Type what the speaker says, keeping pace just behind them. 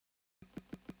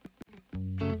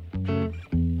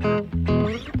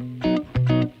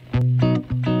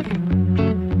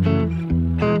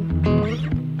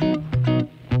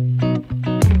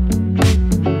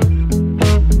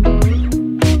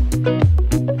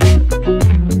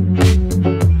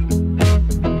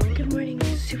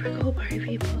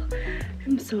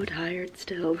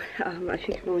Still, I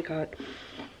think I've only got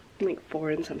like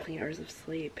 4 and something hours of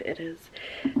sleep. It is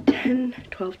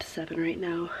 12 to 7 right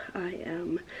now. I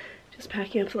am just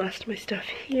packing up the last of my stuff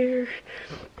here.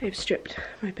 I've stripped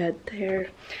my bed there.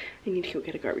 I need to go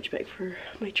get a garbage bag for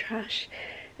my trash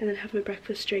and then have my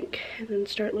breakfast drink and then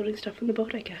start loading stuff on the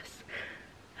boat, I guess.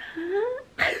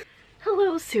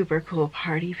 Hello, super cool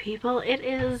party people. It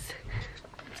is,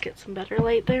 let's get some better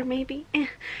light there maybe.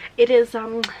 It is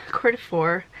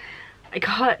 3:45. I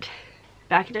got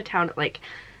back into town at like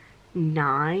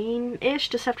 9-ish,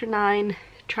 just after 9.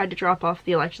 Tried to drop off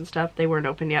the election stuff. They weren't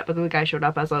open yet, but then the guy showed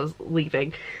up as I was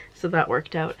leaving, so that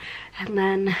worked out. And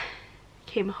then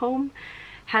came home,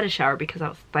 had a shower because I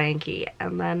was stanky,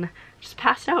 and then just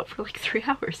passed out for like 3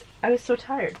 hours. I was so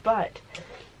tired, but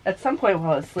at some point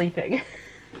while I was sleeping,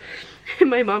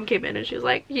 my mom came in and she was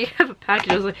like, "You have a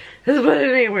package." I was like, "This isn't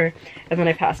anywhere." And then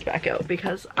I passed back out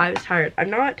because I was tired.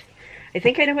 I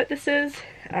think I know what this is.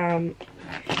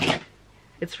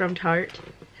 It's from Tarte.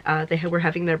 They were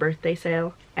having their birthday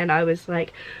sale, and I was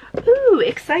like, "Ooh,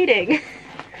 exciting!"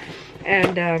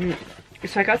 And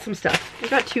so I got some stuff. I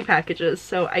got 2 packages,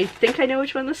 so I think I know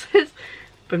which one this is,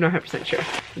 but I'm not 100% sure.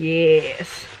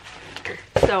 Yes.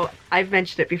 So I've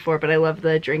mentioned it before, but I love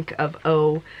the drink of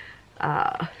H2O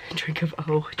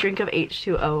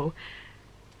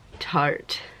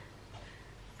Tarte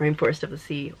Rainforest of the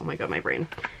Sea. Oh my god, my brain.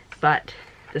 But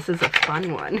this is a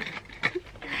fun one.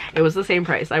 It was the same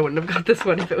price. I wouldn't have got this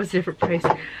one if it was a different price.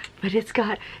 But it's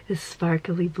got this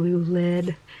sparkly blue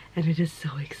lid, and it is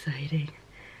so exciting.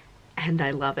 And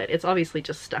I love it. It's obviously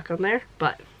just stuck on there,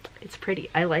 but it's pretty.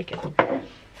 I like it.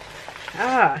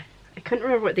 I couldn't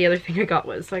remember what the other thing I got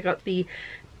was. So I got the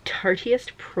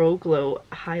Tarteist Pro Glow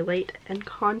Highlight and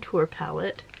Contour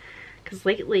Palette. Because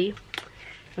lately,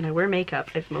 when I wear makeup,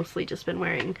 I've mostly just been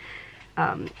wearing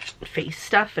face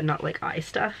stuff and not like eye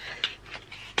stuff.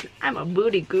 I'm a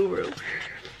booty guru.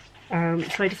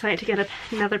 So I decided to get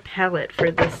another palette for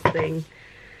this thing.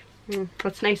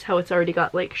 It's nice how it's already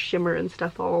got like shimmer and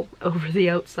stuff all over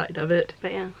the outside of it.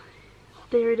 But yeah,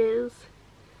 there it is.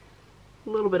 A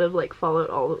little bit of like fallout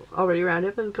already around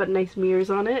it, but it's got nice mirrors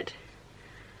on it.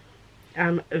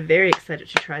 I'm very excited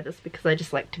to try this because I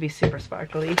just like to be super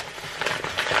sparkly.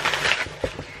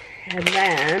 And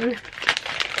then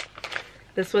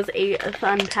this was a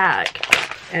fun pack,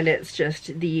 and it's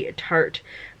just the Tarte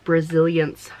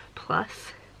Brazilians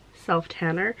Plus Self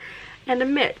Tanner and a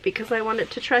mitt because I wanted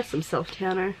to try some self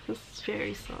tanner. This is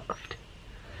very soft.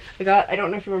 I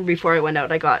don't know if you remember before I went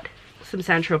out, I got some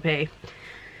Saint Tropez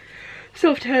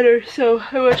self tanner, so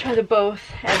I want to try them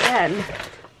both.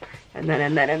 And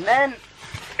then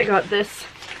I got this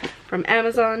from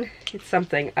Amazon. It's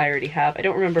something I already have. I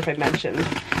don't remember if I mentioned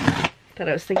that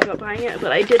I was thinking about buying it,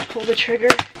 but I did pull the trigger,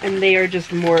 and they are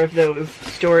just more of those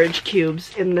storage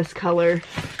cubes in this color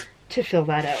to fill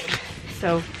that out.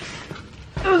 So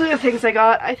those are the things I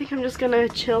got. I think I'm just gonna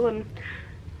chill and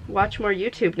watch more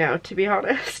YouTube now, to be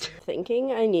honest.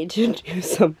 Thinking I need to do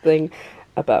something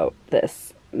about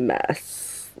this mess.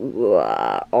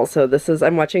 Blah. Also,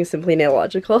 I'm watching Simply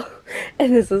Nailogical,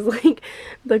 and this is like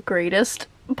the greatest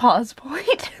pause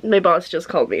point. My boss just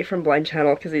called me from Blind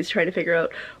Channel because he's trying to figure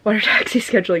out what our taxi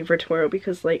scheduling for tomorrow,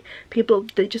 because like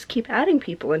they just keep adding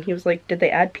people, and he was like, "Did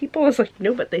they add people?" I was like,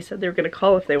 "No, but they said they were gonna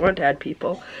call if they want to add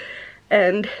people."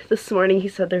 And this morning he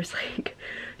said there's like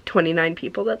 29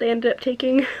 people that they ended up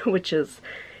taking, which is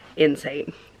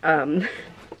insane.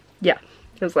 Yeah,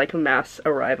 it was like a mass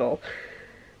arrival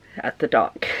at the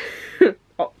dock.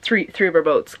 Three of our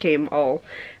boats came all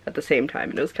at the same time,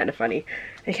 and it was kind of funny.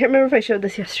 I can't remember if I showed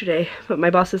this yesterday, but my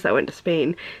bosses that went to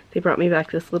Spain, they brought me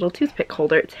back this little toothpick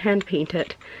holder. It's hand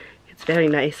painted. It's very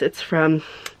nice. It's from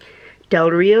Del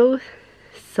Rio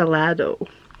Salado.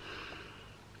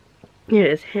 Here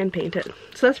it is, hand painted.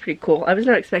 So that's pretty cool. I was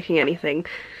not expecting anything.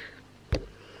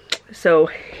 So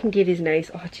indeed he's nice.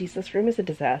 Oh geez, this room is a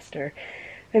disaster.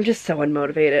 I'm just so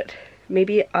unmotivated.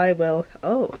 Maybe I will.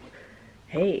 Oh,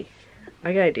 hey,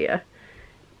 I got an idea.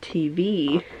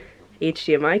 TV,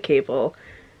 HDMI cable.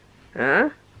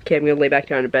 Huh? Okay, I'm gonna lay back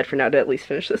down in bed for now to at least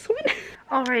finish this one.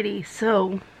 Alrighty,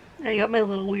 so I got my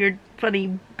little weird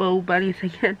funny bow bunny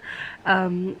thing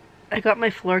in. I got my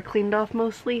floor cleaned off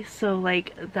mostly, so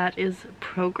like that is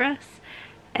progress.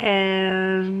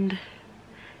 And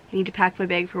I need to pack my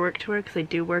bag for work tomorrow because I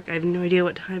do work. I have no idea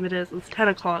what time it is. It's 10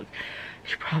 o'clock. I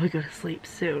should probably go to sleep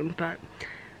soon, but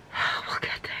we'll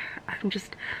get there.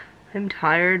 I'm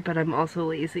tired, but I'm also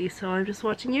lazy, so I'm just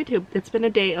watching YouTube. It's been a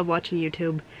day of watching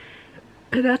YouTube,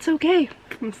 and that's okay.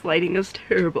 This lighting is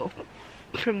terrible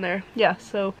from there. Yeah,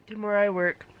 so tomorrow I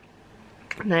work,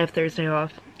 and I have Thursday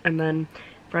off, and then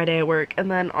Friday I work,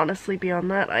 and then honestly beyond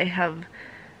that I have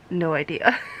no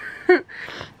idea.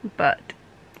 But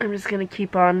I'm just gonna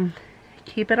keep it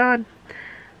on.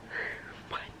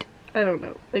 What? I don't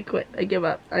know. I quit. I give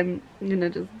up. I'm gonna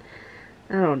just,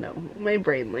 I don't know. My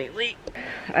brain lately,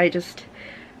 I just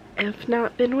have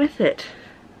not been with it.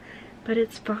 But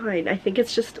it's fine. I think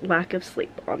it's just lack of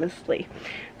sleep, honestly.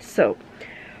 So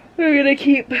we're gonna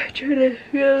keep trying to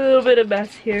get a little bit of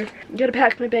mess here. Gotta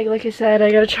pack my bag, like I said.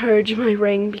 I gotta charge my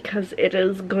ring because it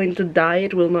is going to die.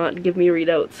 It will not give me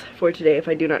readouts for today if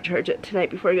I do not charge it tonight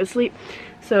before I go to sleep.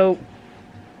 So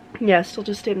yeah, still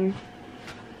just in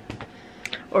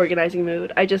organizing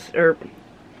mood.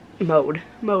 Mode,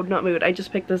 not mood. I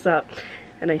just picked this up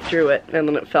and I threw it and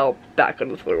then it fell back on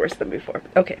the floor worse than before.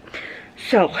 Okay,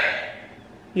 so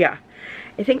yeah,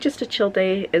 I think just a chill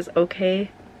day is okay.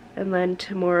 And then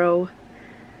tomorrow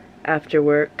after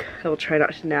work, I'll try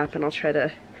not to nap and I'll try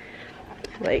to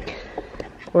like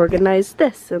organize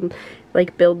this and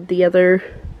like build the other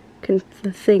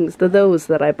things, those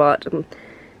that I bought, and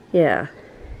yeah,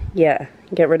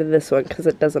 get rid of this one because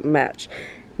it doesn't match.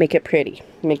 Make it pretty.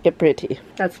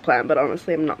 That's the plan, but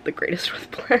honestly I'm not the greatest with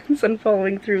plans and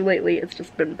following through lately. It's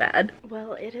just been bad.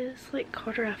 Well, it is like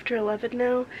 11:15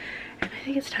 now, and I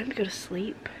think it's time to go to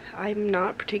sleep. I'm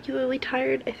not particularly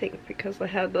tired, I think because I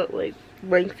had that like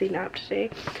lengthy nap today,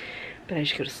 but I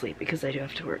should go to sleep because I do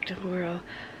have to work tomorrow.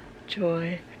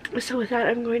 Joy. So with that,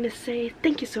 I'm going to say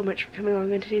thank you so much for coming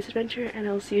along on today's adventure, and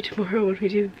I'll see you tomorrow when we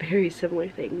do very similar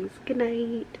things. Good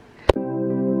night.